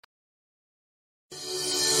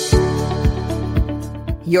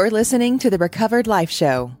You're listening to the Recovered Life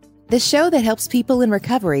Show, the show that helps people in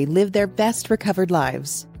recovery live their best recovered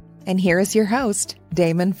lives. And here is your host,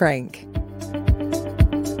 Damon Frank.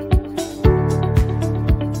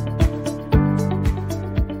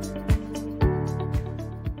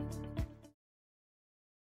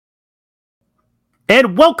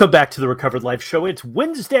 And welcome back to the Recovered Life Show. It's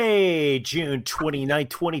Wednesday, June 29th,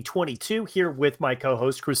 2022, here with my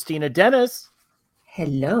co-host, Christina Dennis.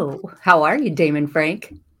 Hello. How are you, Damon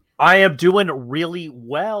Frank? I am doing really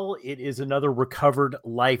well. It is another Recovered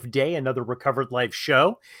Life Day, another Recovered Life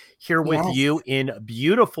Show here with you in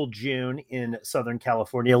beautiful June in Southern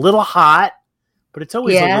California. A little hot, but it's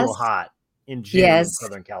always a little hot in June in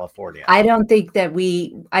Southern California. I don't think that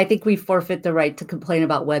I think we forfeit the right to complain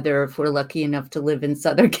about weather if we're lucky enough to live in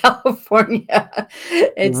Southern California.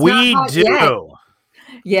 We do.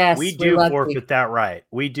 Yes, we do forfeit that right.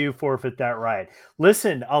 We do forfeit that right.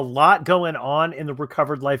 Listen, a lot going on in the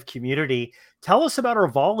Recovered Life community. Tell us about our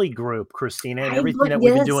volley group, Christina, and everything that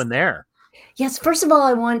we've been doing there. Yes. First of all,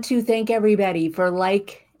 I want to thank everybody for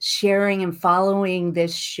sharing and following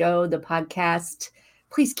this show, the podcast.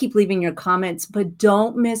 Please keep leaving your comments, but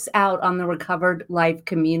don't miss out on the Recovered Life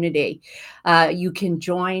community. You can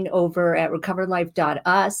join over at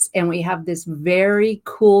recoveredlife.us, and we have this very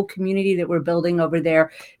cool community that we're building over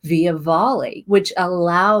there via Volley, which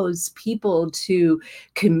allows people to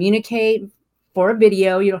communicate for a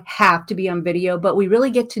video. You don't have to be on video, but we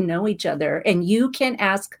really get to know each other. And you can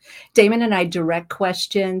ask Damon and I direct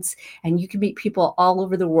questions, and you can meet people all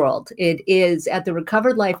over the world. It is at the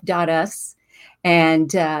recoveredlife.us.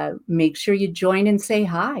 And make sure you join and say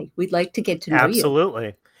hi. We'd like to get to know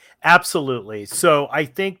you. Absolutely. So I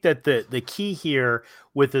think that the key here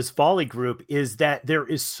with this Volley group is that there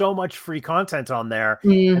is so much free content on there,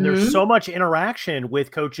 and there's so much interaction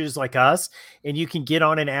with coaches like us, and you can get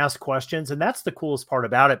on and ask questions. And that's the coolest part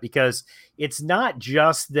about it, because it's not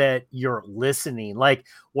just that you're listening. Like,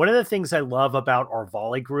 one of the things I love about our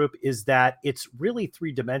Volley group is that it's really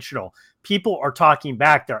three-dimensional. People are talking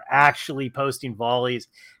back. They're actually posting volleys,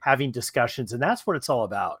 having discussions, and that's what it's all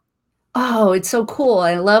about. Oh, it's so cool.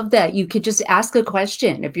 I love that you could just ask a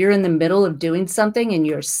question. If you're in the middle of doing something and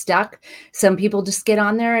you're stuck, some people just get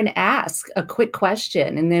on there and ask a quick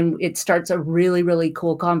question. And then it starts a really, really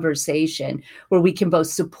cool conversation where we can both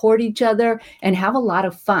support each other and have a lot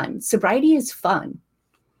of fun. Sobriety is fun.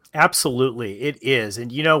 Absolutely, it is.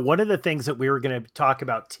 And, one of the things that we were going to talk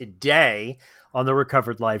about today on the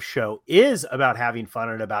Recovered Life Show is about having fun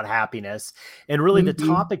and about happiness. And really the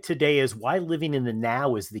topic today is why living in the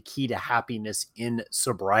now is the key to happiness in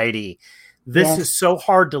sobriety. This is so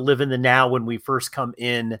hard to live in the now when we first come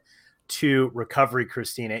in to recovery,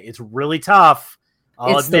 Christina. It's really tough.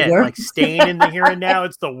 I'll admit, like staying in the here and now,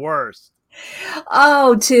 it's the worst.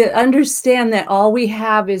 Oh, to understand that all we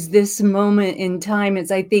have is this moment in time is,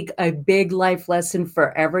 I think, a big life lesson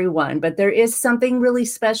for everyone. But there is something really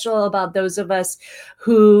special about those of us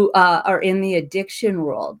who are in the addiction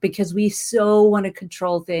world, because we so want to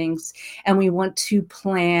control things and we want to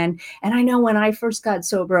plan. And I know when I first got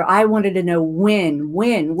sober, I wanted to know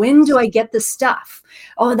when do I get the stuff?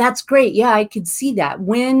 Oh, that's great. Yeah, I could see that.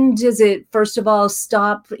 When does it, first of all,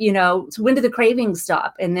 stop? When do the cravings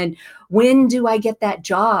stop? And then when do I get that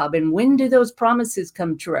job? And when do those promises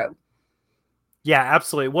come true? Yeah,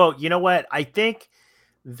 absolutely. Well, you know what? I think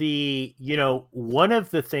one of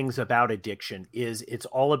the things about addiction is it's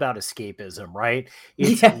all about escapism, right?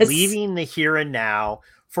 It's leaving the here and now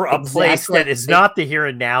for a place that is not the here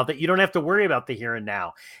and now, that you don't have to worry about the here and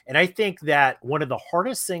now. And I think that one of the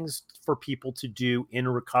hardest things for people to do in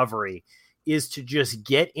recovery is to just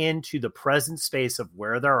get into the present space of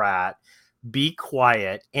where they're at, be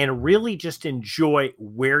quiet, and really just enjoy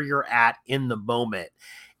where you're at in the moment.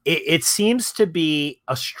 It seems to be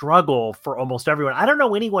a struggle for almost everyone. I don't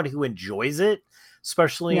know anyone who enjoys it,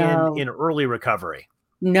 especially in early recovery.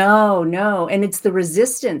 No. And it's the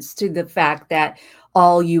resistance to the fact that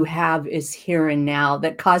all you have is here and now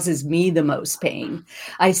that causes me the most pain.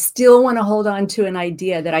 I still want to hold on to an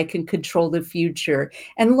idea that I can control the future.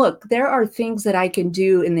 And look, there are things that I can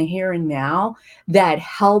do in the here and now that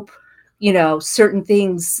help, certain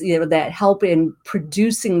things, that help in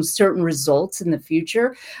producing certain results in the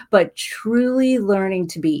future, but truly learning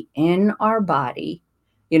to be in our body,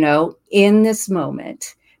 in this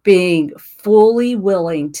moment, being fully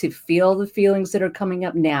willing to feel the feelings that are coming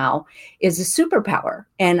up now is a superpower.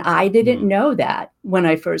 And I didn't know that when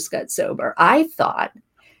I first got sober. I thought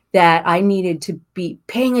that I needed to be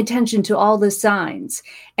paying attention to all the signs,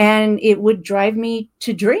 and it would drive me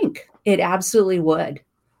to drink. It absolutely would.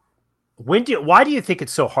 Why do you think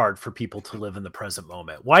it's so hard for people to live in the present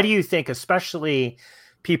moment? Why do you think, especially,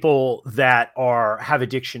 people that have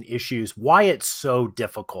addiction issues, why it's so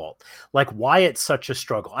difficult, like why it's such a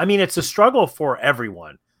struggle. I mean, it's a struggle for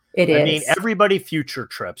everyone. It I mean, is. everybody future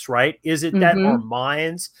trips, right? Is it that our Mm-hmm.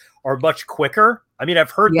 minds are much quicker? I mean,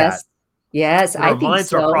 I've heard that. Yes. Yes, That I our think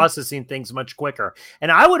minds are so. processing things much quicker.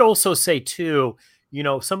 And I would also say too,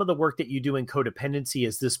 some of the work that you do in codependency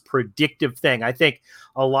is this predictive thing. I think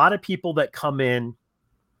a lot of people that come in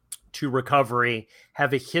to recovery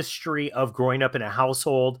have a history of growing up in a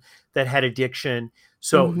household that had addiction.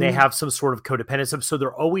 So they Mm-hmm. have some sort of codependence. So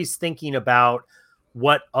they're always thinking about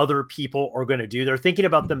what other people are going to do. They're thinking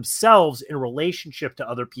about themselves in relationship to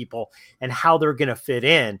other people and how they're going to fit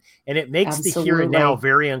in. And it makes the here and now Absolutely.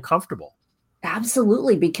 very uncomfortable.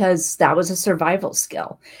 Absolutely, because that was a survival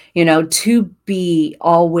skill, to be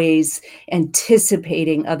always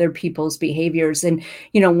anticipating other people's behaviors. And,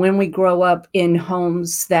 when we grow up in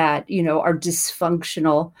homes that, are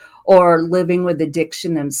dysfunctional or living with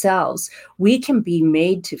addiction themselves, we can be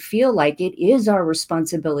made to feel like it is our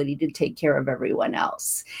responsibility to take care of everyone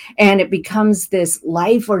else. And it becomes this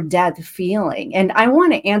life or death feeling. And I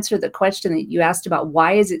want to answer the question that you asked about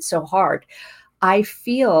why is it so hard? I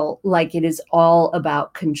feel like it is all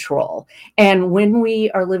about control. And when we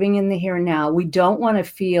are living in the here and now, we don't want to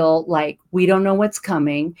feel like we don't know what's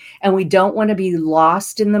coming and we don't want to be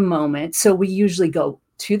lost in the moment. So we usually go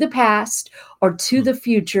to the past or to the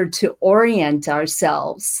future to orient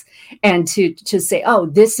ourselves and to say, oh,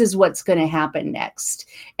 this is what's going to happen next.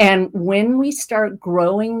 And when we start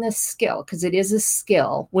growing the skill, because it is a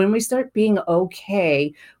skill, when we start being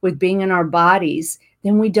okay with being in our bodies,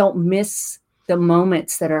 then we don't miss the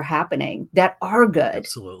moments that are happening that are good.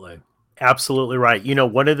 Absolutely. Absolutely right.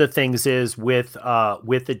 One of the things is with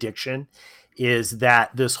addiction is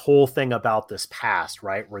that this whole thing about this past,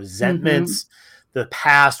 right? Mm-hmm. Resentments, the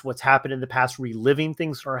past, what's happened in the past, reliving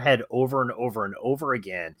things in our head over and over and over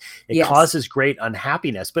again. It Yes. causes great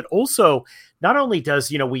unhappiness, but also not only does,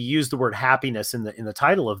 we use the word happiness in the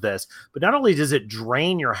title of this, but not only does it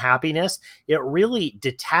drain your happiness, it really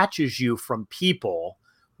detaches you from people,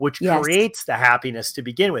 which Yes. creates the happiness to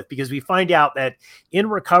begin with, because we find out that in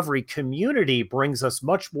recovery, community brings us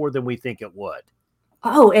much more than we think it would.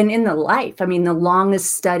 Oh, and in the life, I mean, the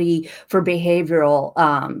longest study for behavioral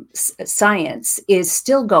science is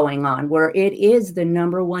still going on, where it is the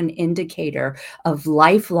number one indicator of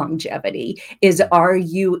life longevity is, are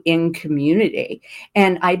you in community?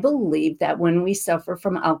 And I believe that when we suffer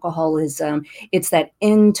from alcoholism, it's that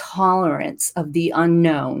intolerance of the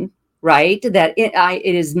unknown, right? That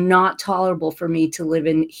it is not tolerable for me to live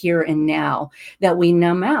in here and now, that we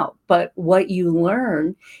numb out. But what you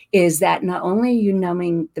learn is that not only are you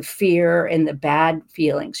numbing the fear and the bad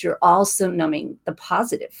feelings, you're also numbing the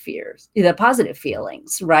positive fears, the positive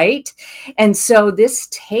feelings, right? And so this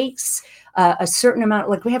takes a certain amount,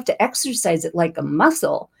 like we have to exercise it like a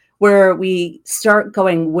muscle, where we start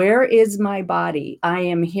going, where is my body? I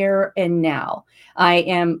am here and now. I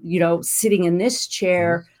am, sitting in this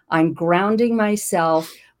chair. I'm grounding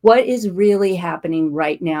myself. What is really happening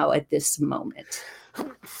right now at this moment?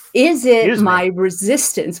 Is it Excuse me. my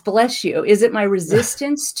resistance? Bless you. Is it my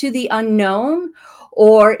resistance to the unknown?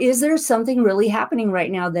 Or is there something really happening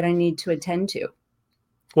right now that I need to attend to?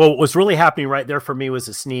 Well, what was really happening right there for me was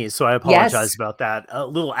a sneeze. So I apologize Yes. about that. A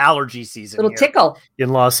little allergy season Little here tickle. in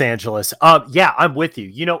Los Angeles. Yeah, I'm with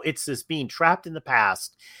you. It's this being trapped in the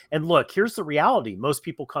past. And look, here's the reality. Most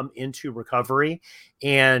people come into recovery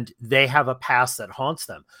and they have a past that haunts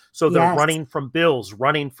them. So they're Yes. running from bills,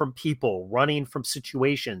 running from people, running from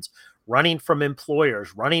situations, running from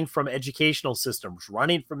employers, running from educational systems,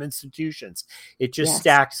 running from institutions. It just Yes.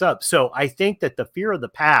 stacks up. So I think that the fear of the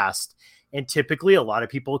past, and typically a lot of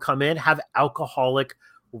people come in, have alcoholic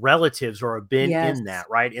relatives or have been in Yes. that,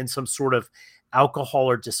 right? In some sort of alcohol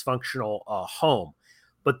or dysfunctional home.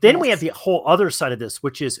 But then we have Yes. the whole other side of this,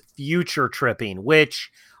 which is future tripping, which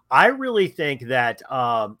I really think that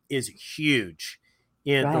is huge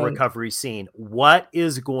in the Right. recovery scene. What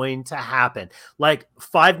is going to happen? Like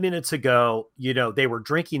 5 minutes ago, they were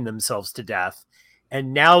drinking themselves to death.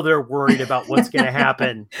 And now they're worried about what's going to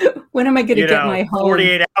happen When am I going to get my home?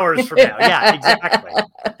 48 hours from now. Yeah, exactly.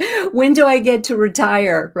 When do I get to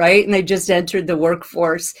retire? Right. And they just entered the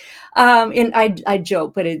workforce. And I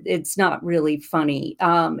joke, but it's not really funny.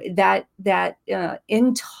 That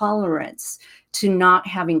intolerance to not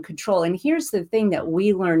having control. And here's the thing that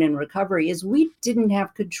we learn in recovery is we didn't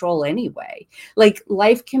have control anyway. Like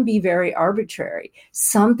life can be very arbitrary.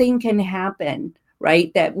 Something can happen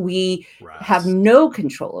right? That we Right. have no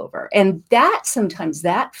control over. And that sometimes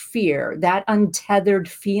that fear, that untethered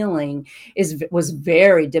feeling was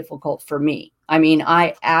very difficult for me. I mean,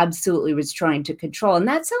 I absolutely was trying to control. And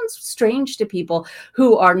that sounds strange to people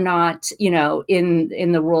who are not,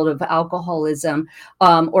 in the world of alcoholism,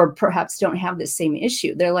 or perhaps don't have the same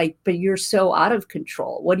issue. They're like, but you're so out of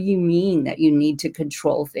control. What do you mean that you need to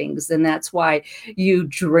control things? And that's why you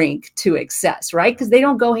drink to excess, right? Because they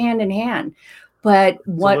don't go hand in hand. But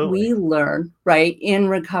what we learn, right, in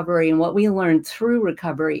recovery and what we learned through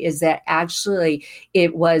recovery is that actually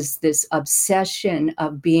it was this obsession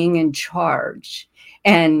of being in charge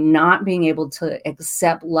and not being able to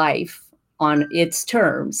accept life on its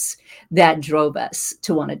terms that drove us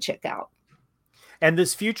to want to check out. And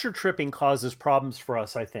this future tripping causes problems for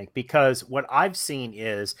us, I think, because what I've seen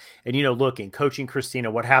is, and look, in coaching Christina,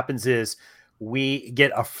 what happens is we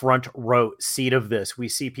get a front row seat of this. We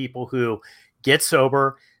see people who get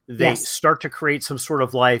sober, they start to create some sort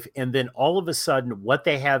of life, and then all of a sudden what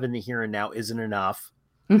they have in the here and now isn't enough.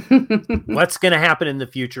 What's going to happen in the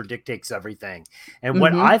future dictates everything. And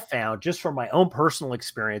what I found just from my own personal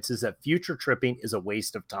experience is that future tripping is a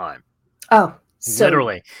waste of time. Oh,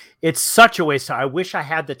 literally. It's such a waste of time. I wish I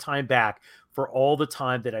had the time back for all the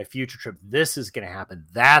time that I future trip. This is going to happen.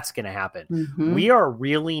 That's going to happen. We are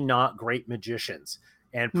really not great magicians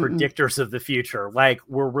and predictors of the future. Like,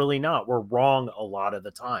 we're really not. We're wrong a lot of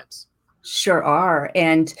the times. Sure are.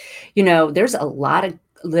 And, there's a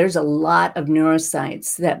lot of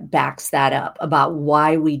neuroscience that backs that up about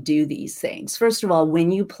why we do these things. First of all,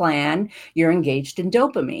 when you plan, you're engaged in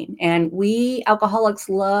dopamine. And we alcoholics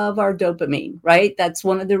love our dopamine, right? That's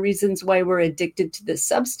one of the reasons why we're addicted to this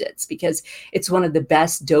substance, because it's one of the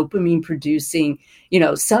best dopamine producing,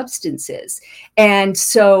 substances. And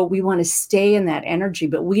so we want to stay in that energy,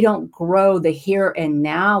 but we don't grow the here and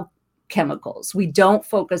now chemicals. We don't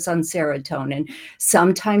focus on serotonin.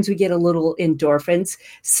 Sometimes we get a little endorphins.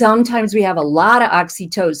 Sometimes we have a lot of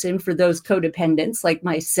oxytocin for those codependents like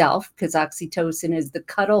myself, because oxytocin is the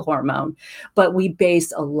cuddle hormone. But we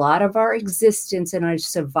base a lot of our existence and our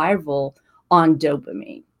survival on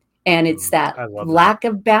dopamine. And it's that lack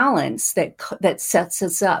of balance that sets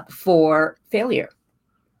us up for failure.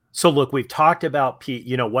 So look, we've talked about,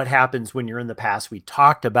 what happens when you're in the past. We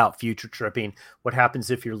talked about future tripping. What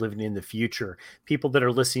happens if you're living in the future? People that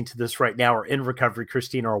are listening to this right now are in recovery,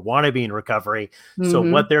 Christina, or want to be in recovery. So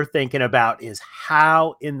what they're thinking about is,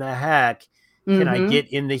 how in the heck can I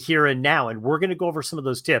get in the here and now? And we're going to go over some of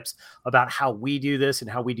those tips about how we do this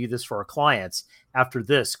and how we do this for our clients after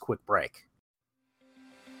this quick break.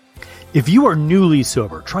 If you are newly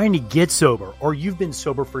sober, trying to get sober, or you've been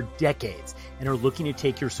sober for decades and are looking to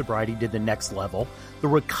take your sobriety to the next level, the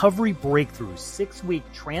Recovery Breakthrough 6-week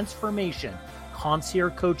transformation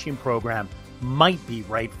concierge coaching program might be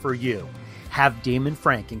right for you. Have Damon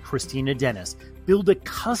Frank and Christina Dennis build a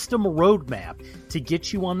custom roadmap to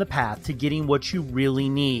get you on the path to getting what you really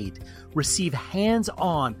need. Receive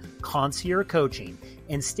hands-on concierge coaching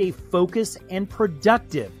and stay focused and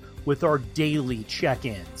productive with our daily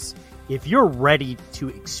check-ins. If you're ready to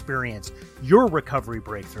experience your recovery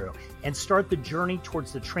breakthrough and start the journey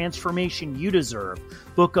towards the transformation you deserve,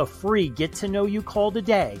 book a free get-to-know-you call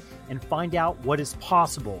today and find out what is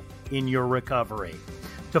possible in your recovery.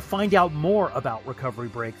 To find out more about Recovery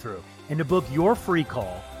Breakthrough and to book your free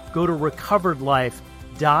call, go to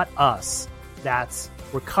recoveredlife.us. That's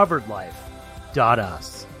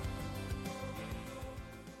recoveredlife.us.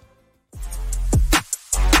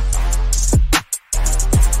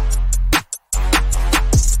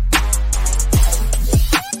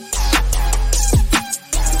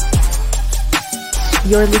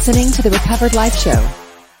 You're listening to the Recovered Life Show.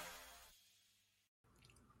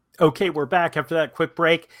 Okay, we're back after that quick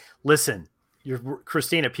break. Listen,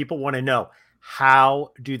 Christina, people want to know,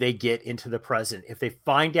 how do they get into the present? If they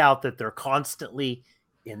find out that they're constantly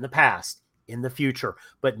in the past, in the future,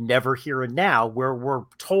 but never here and now, where we're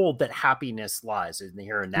told that happiness lies in the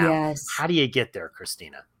here and now. Yes. How do you get there,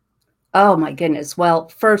 Christina? Oh my goodness. Well,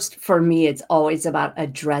 first for me, it's always about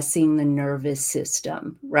addressing the nervous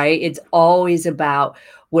system, right? It's always about,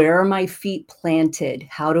 where are my feet planted?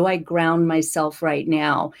 How do I ground myself right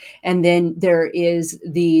now? And then there is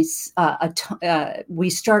these, we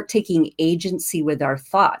start taking agency with our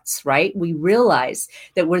thoughts, right? We realize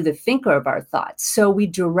that we're the thinker of our thoughts. So we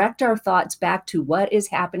direct our thoughts back to what is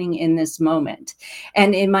happening in this moment.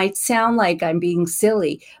 And it might sound like I'm being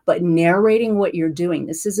silly, but narrating what you're doing,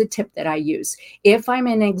 this is a tip that I use. If I'm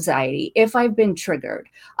in anxiety, if I've been triggered,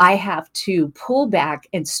 I have to pull back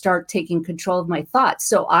and start taking control of my thoughts.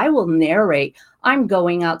 So I will narrate, I'm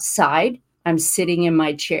going outside I'm sitting in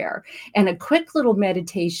my chair. And a quick little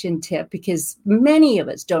meditation tip, because many of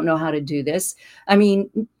us don't know how to do this. I mean,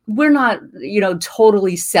 we're not,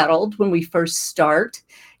 totally settled when we first start,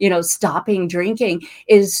 stopping drinking,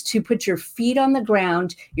 is to put your feet on the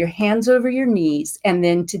ground, your hands over your knees, and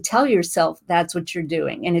then to tell yourself that's what you're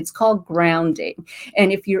doing. And it's called grounding.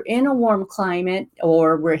 And if you're in a warm climate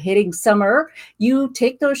or we're hitting summer, you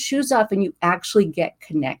take those shoes off and you actually get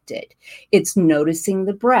connected. It's noticing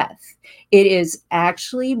the breath. It is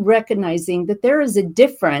actually recognizing that there is a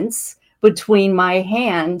difference between my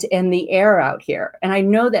hand and the air out here. And I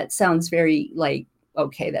know that sounds very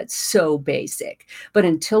okay, that's so basic. But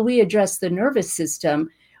until we address the nervous system,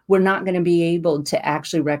 we're not going to be able to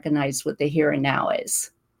actually recognize what the here and now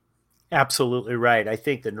is. Absolutely right. I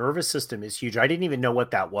think the nervous system is huge. I didn't even know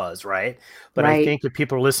what that was, right? But Right. I think if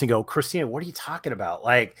people are listening, go, Christina, what are you talking about?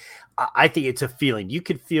 I think it's a feeling. You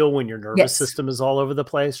could feel when your nervous Yes. system is all over the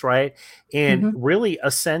place, right? And Mhm. really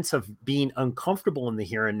a sense of being uncomfortable in the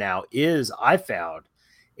here and now is, I found,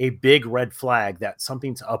 a big red flag that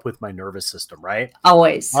something's up with my nervous system, right?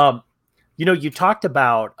 Always. You talked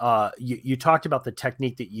about you talked about the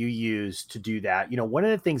technique that you use to do that. One of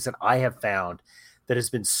the things that I have found that has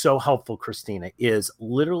been so helpful, Christina, is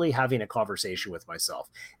literally having a conversation with myself.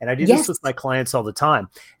 And I do this with Yes. my clients all the time.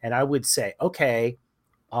 And I would say, okay,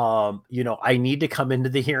 I need to come into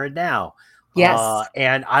the here and now. Yes.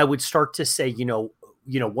 And I would start to say,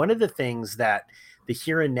 one of the things that the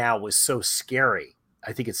here and now was so scary.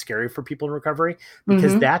 I think it's scary for people in recovery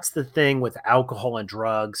because Mhm. that's the thing with alcohol and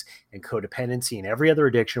drugs and codependency and every other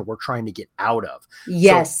addiction we're trying to get out of.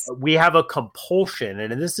 Yes. So we have a compulsion,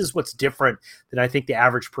 and this is what's different than I think the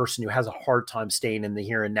average person who has a hard time staying in the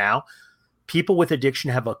here and now. People with addiction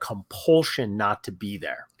have a compulsion not to be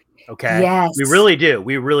there. Okay. Yes. We really do.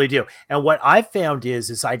 We really do. And what I found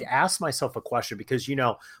is I'd ask myself a question because,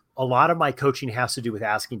 a lot of my coaching has to do with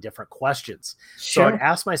asking different questions. So I'd Sure.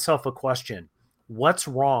 ask myself a question. What's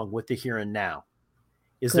wrong with the here and now?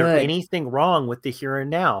 Is there Good. anything wrong with the here and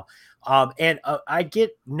now? And I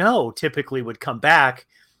get no typically would come back,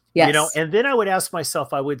 Yes. and then I would ask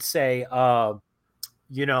myself, I would say,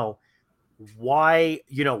 why,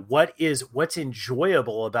 what's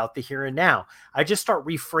enjoyable about the here and now? I just start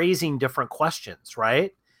rephrasing different questions,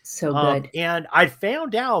 right? So good. And I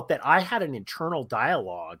found out that I had an internal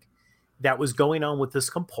dialogue that was going on with this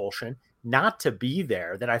compulsion not to be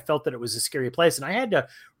there, that I felt that it was a scary place. And I had to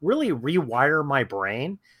really rewire my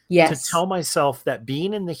brain to Yes. tell myself that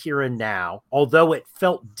being in the here and now, although it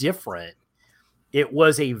felt different, it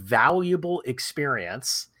was a valuable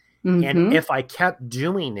experience. And Mhm. if I kept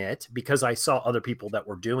doing it because I saw other people that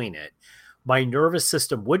were doing it, my nervous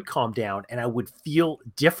system would calm down and I would feel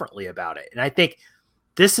differently about it. And I think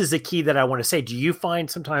this is the key that I want to say. Do you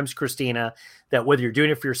find sometimes, Christina, that whether you're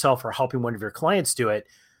doing it for yourself or helping one of your clients do it,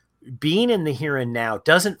 being in the here and now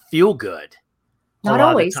doesn't feel good a Not lot of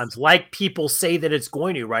the always. times, like people say that it's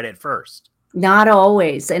going to right at first? Not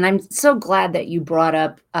always. And I'm so glad that you brought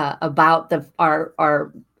up about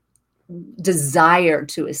our desire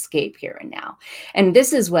to escape here and now. And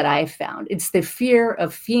this is what I found. It's the fear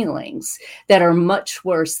of feelings that are much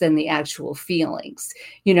worse than the actual feelings.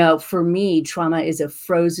 For me, trauma is a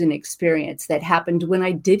frozen experience that happened when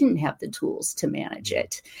I didn't have the tools to manage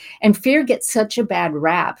it. And fear gets such a bad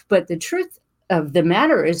rap, but the truth of the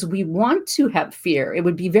matter is we want to have fear. It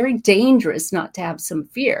would be very dangerous not to have some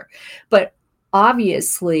fear. But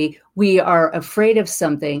obviously, we are afraid of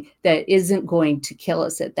something that isn't going to kill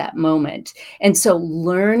us at that moment. And so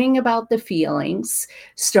learning about the feelings,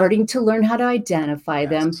 starting to learn how to identify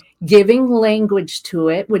them, giving language to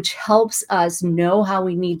it, which helps us know how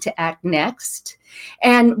we need to act next,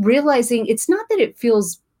 and realizing it's not that it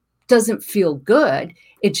doesn't feel good,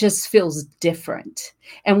 it just feels different.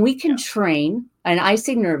 And we can train, and I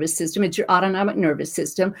say nervous system, it's your autonomic nervous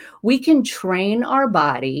system. We can train our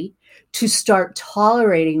body to start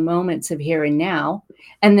tolerating moments of here and now.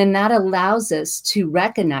 And then that allows us to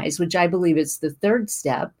recognize, which I believe is the third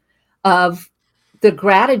step, of the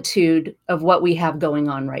gratitude of what we have going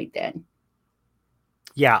on right then.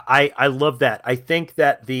 Yeah, I love that. I think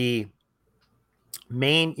that the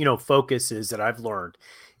main, focus is that I've learned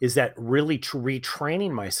is that really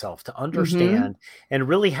retraining myself to understand and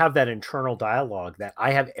really have that internal dialogue that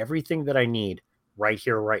I have everything that I need right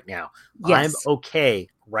here, right now. I'm Yes. okay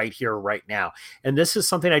right here, right now. And this is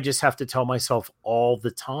something I just have to tell myself all the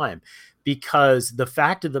time, because the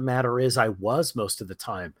fact of the matter is I was most of the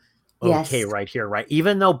time okay Yes. right here, right?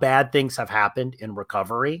 Even though bad things have happened in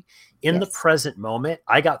recovery, in the Yes. present moment,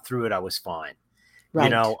 I got through it. I was fine.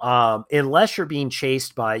 Right. Unless you're being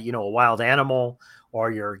chased by, a wild animal or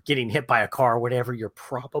you're getting hit by a car or whatever, you're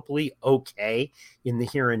probably okay in the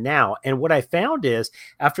here and now. And what I found is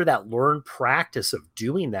after that learned practice of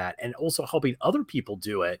doing that and also helping other people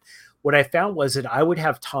do it, what I found was that I would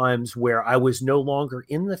have times where I was no longer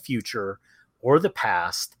in the future or the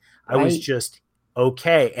past. I was Right. just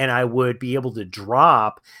okay. And I would be able to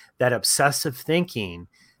drop that obsessive thinking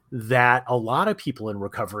that a lot of people in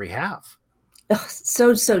recovery have. Ugh,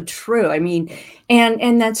 so true. I mean,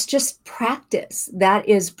 and that's just practice. That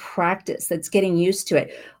is practice. That's getting used to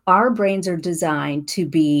it. Our brains are designed to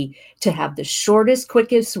have the shortest,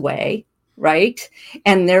 quickest way, right?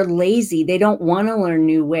 And they're lazy. They don't want to learn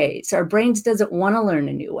new ways. Our brains doesn't want to learn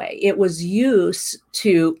a new way. It was used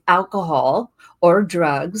to alcohol or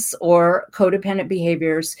drugs or codependent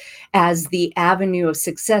behaviors as the avenue of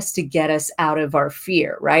success to get us out of our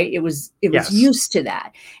fear, right? It was Yes. used to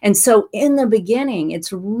that. And so in the beginning,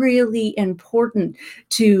 it's really important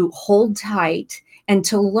to hold tight and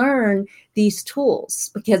to learn these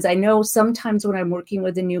tools, because I know sometimes when I'm working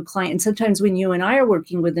with a new client, and sometimes when you and I are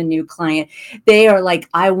working with a new client, they are like,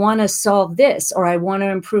 I want to solve this, or I want to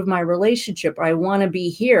improve my relationship, or I want to be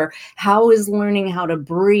here. How is learning how to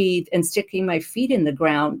breathe and sticking my feet in the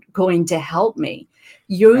ground going to help me?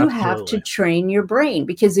 You have to Absolutely. train your brain,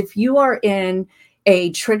 because if you are in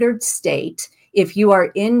a triggered state, if you are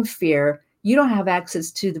in fear, you don't have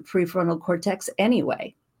access to the prefrontal cortex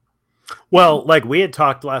anyway. Well, like we had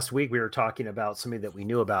talked last week, we were talking about something that we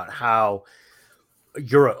knew about how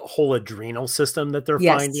your whole adrenal system that they're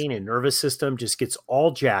Yes. finding and nervous system just gets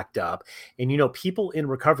all jacked up. And, people in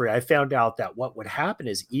recovery, I found out that what would happen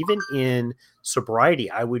is even in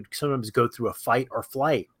sobriety, I would sometimes go through a fight or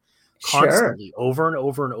flight Sure. constantly over and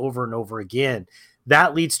over and over and over again.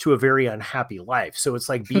 That leads to a very unhappy life. So it's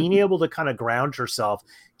like being able to kind of ground yourself,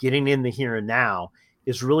 getting in the here and now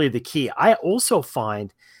is really the key. I also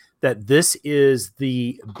find that this is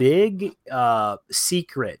the big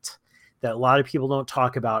secret that a lot of people don't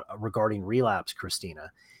talk about regarding relapse,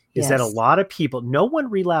 Christina, is that a Yes. lot of people, no one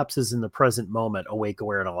relapses in the present moment, awake,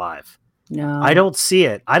 aware, and alive. I No. don't see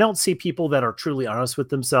it. I don't see people that are truly honest with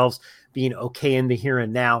themselves being okay in the here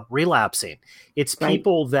and now relapsing. It's Right.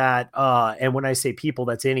 people that, and when I say people,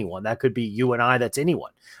 that's anyone. That could be you and I. That's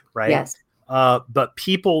anyone, right? Yes. But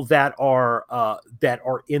people that are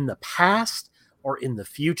in the past or in the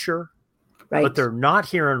future, but Right. they're not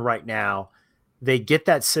here and right now. They get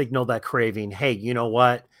that signal, that craving. Hey, you know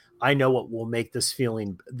what? I know what will make this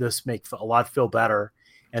make a lot feel better.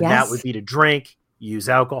 And that would Yes. be to drink, use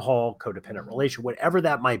alcohol, codependent relation, whatever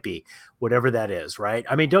that might be, whatever that is, right?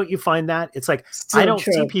 I mean, don't you find that? It's like, I So don't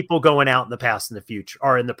see true. people going out in the past and the future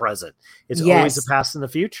or in the present. It's always the Yes. past and the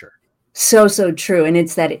future. So true. And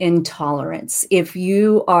it's that intolerance. If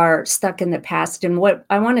you are stuck in the past, and what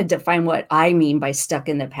I want to define what I mean by stuck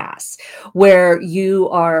in the past, where you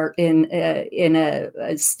are in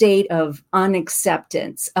a state of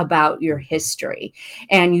unacceptance about your history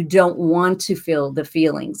and you don't want to feel the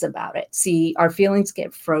feelings about it. See, our feelings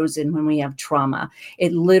get frozen when we have trauma.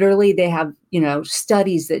 It literally, they have,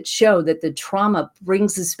 studies that show that the trauma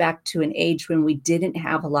brings us back to an age when we didn't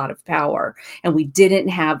have a lot of power and we didn't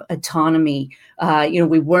have autonomy.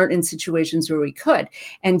 We weren't in situations where we could.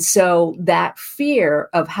 And so that fear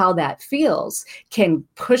of how that feels can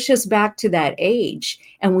push us back to that age,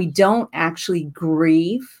 and we don't actually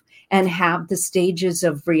grieve and have the stages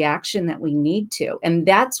of reaction that we need to. And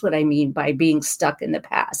that's what I mean by being stuck in the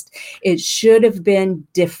past. It should have been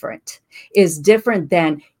different. Is different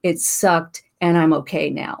than it sucked and I'm okay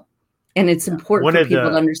now. And it's important One for of people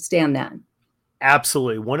to the understand that.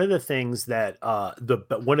 Absolutely. One of the things that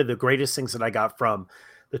one of the greatest things that I got from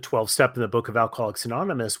the 12 step in the book of Alcoholics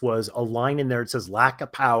Anonymous was a line in there. It says, lack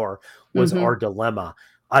of power was Mm-hmm. our dilemma.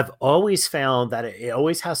 I've always found that it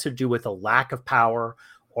always has to do with a lack of power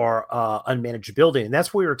or unmanageability. And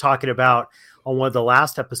that's what we were talking about on one of the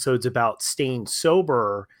last episodes about staying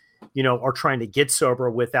sober, or trying to get sober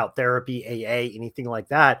without therapy, AA, anything like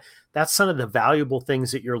that. That's some of the valuable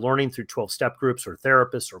things that you're learning through 12-step groups or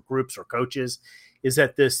therapists or groups or coaches, is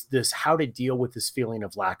that this how to deal with this feeling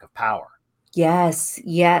of lack of power. Yes,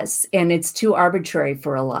 yes. And it's too arbitrary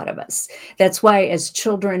for a lot of us. That's why, as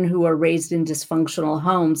children who are raised in dysfunctional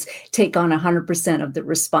homes, take on 100% of the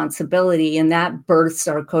responsibility, and that births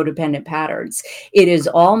our codependent patterns. It is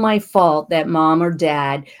all my fault that mom or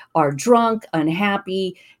dad are drunk,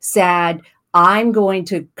 unhappy, sad. I'm going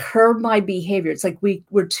to curb my behavior. It's like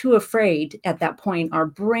we're too afraid at that point. Our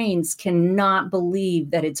brains cannot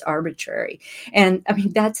believe that it's arbitrary. And I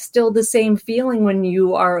mean, that's still the same feeling when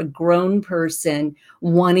you are a grown person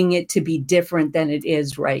wanting it to be different than it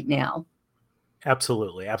is right now.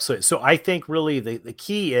 Absolutely. Absolutely. So I think really the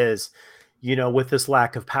key is, with this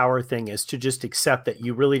lack of power thing is to just accept that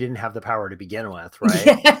you really didn't have the power to begin with, right?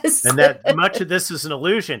 Yes. And that much of this is an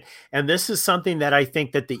illusion. And this is something that I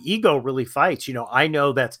think that the ego really fights. I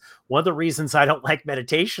know that's one of the reasons I don't like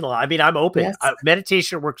meditation a lot. I mean, I'm open. Yes.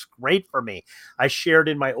 Meditation works great for me. I shared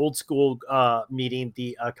in my old school meeting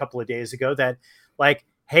a couple of days ago that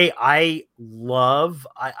hey, I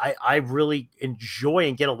really enjoy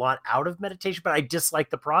and get a lot out of meditation, but I dislike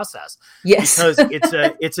the process. Yes. Because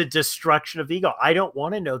it's a destruction of the ego. I don't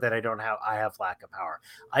want to know that I have lack of power.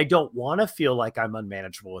 I don't want to feel like I'm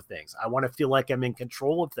unmanageable with things. I want to feel like I'm in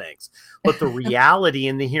control of things. But the reality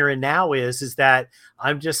in the here and now is that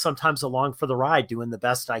I'm just sometimes along for the ride, doing the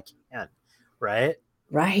best I can. Right?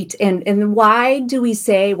 Right. And why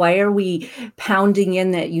are we pounding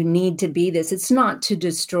in that you need to be this? It's not to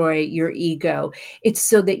destroy your ego. It's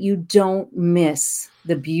so that you don't miss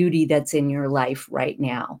the beauty that's in your life right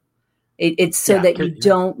now. It's so that you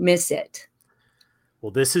don't miss it.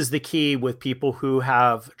 Well, this is the key with people who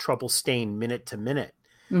have trouble staying minute to minute,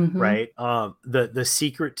 right? The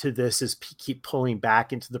secret to this is keep pulling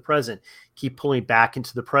back into the present, keep pulling back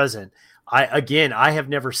into the present. I have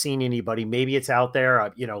never seen anybody, maybe it's out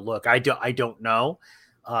there, look, I don't know,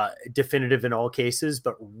 definitive in all cases,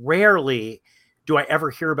 but rarely do I ever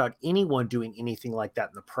hear about anyone doing anything like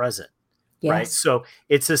that in the present. Yes. Right. So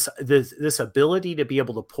it's this ability to be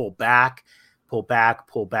able to pull back,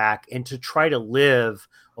 and to try to live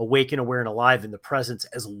awake and aware and alive in the presence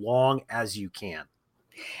as long as you can.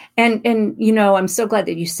 And I'm so glad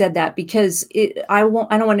that you said that, because I don't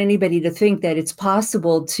want anybody to think that it's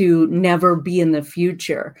possible to never be in the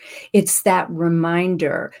future. It's that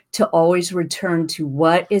reminder to always return to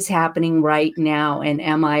what is happening right now. And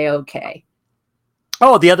am I okay?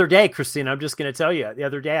 Oh, the other day, Christine, I'm just going to tell you, the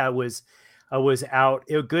other day I was out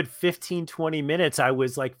a good 15, 20 minutes. I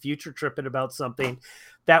was future tripping about something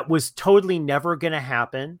that was totally never going to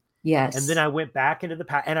happen. Yes. And then I went back into the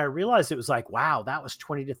past and I realized it was wow, that was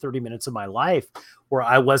 20 to 30 minutes of my life where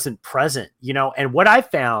I wasn't present, and what I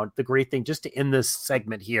found, the great thing, just to end this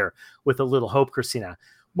segment here with a little hope, Christina,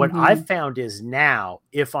 what I've found is now,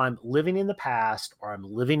 if I'm living in the past or I'm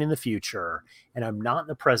living in the future and I'm not in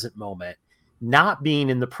the present moment, not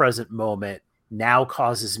being in the present moment now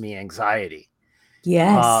causes me anxiety.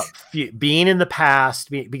 Yes. Being in the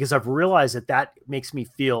past, because I've realized that makes me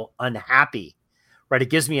feel unhappy. Right. It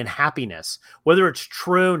gives me unhappiness, whether it's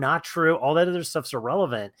true, not true, all that other stuff's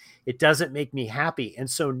irrelevant. It doesn't make me happy. And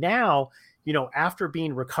so now, after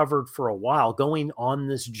being recovered for a while, going on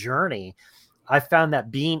this journey, I found that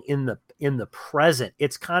being in the present,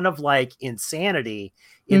 it's kind of like insanity.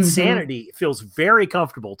 Insanity feels very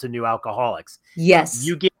comfortable to new alcoholics. Yes.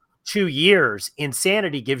 You get 2 years,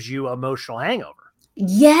 insanity gives you emotional hangover.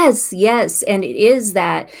 Yes. And it is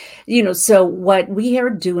that, so what we are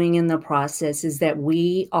doing in the process is that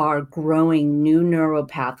we are growing new neural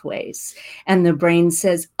pathways, and the brain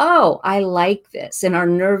says, oh, I like this. And our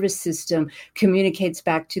nervous system communicates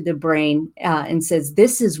back to the brain and says,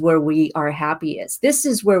 this is where we are happiest. This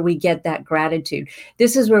is where we get that gratitude.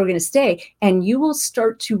 This is where we're going to stay. And you will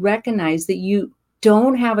start to recognize that you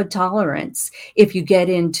don't have a tolerance if you get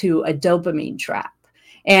into a dopamine trap.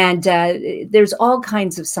 And there's all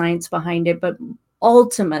kinds of science behind it, but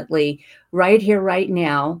ultimately, right here, right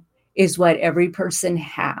now, is what every person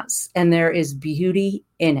has, and there is beauty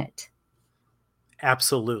in it.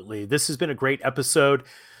 Absolutely. This has been a great episode.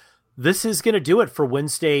 This is going to do it for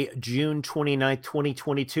Wednesday, June 29th,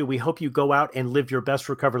 2022. We hope you go out and live your best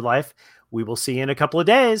recovered life. We will see you in a couple of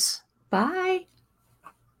days. Bye.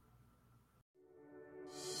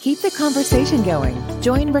 Keep the conversation going.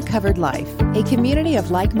 Join Recovered Life, a community of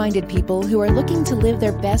like-minded people who are looking to live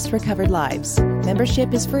their best recovered lives.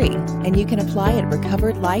 Membership is free, and you can apply at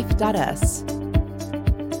recoveredlife.us.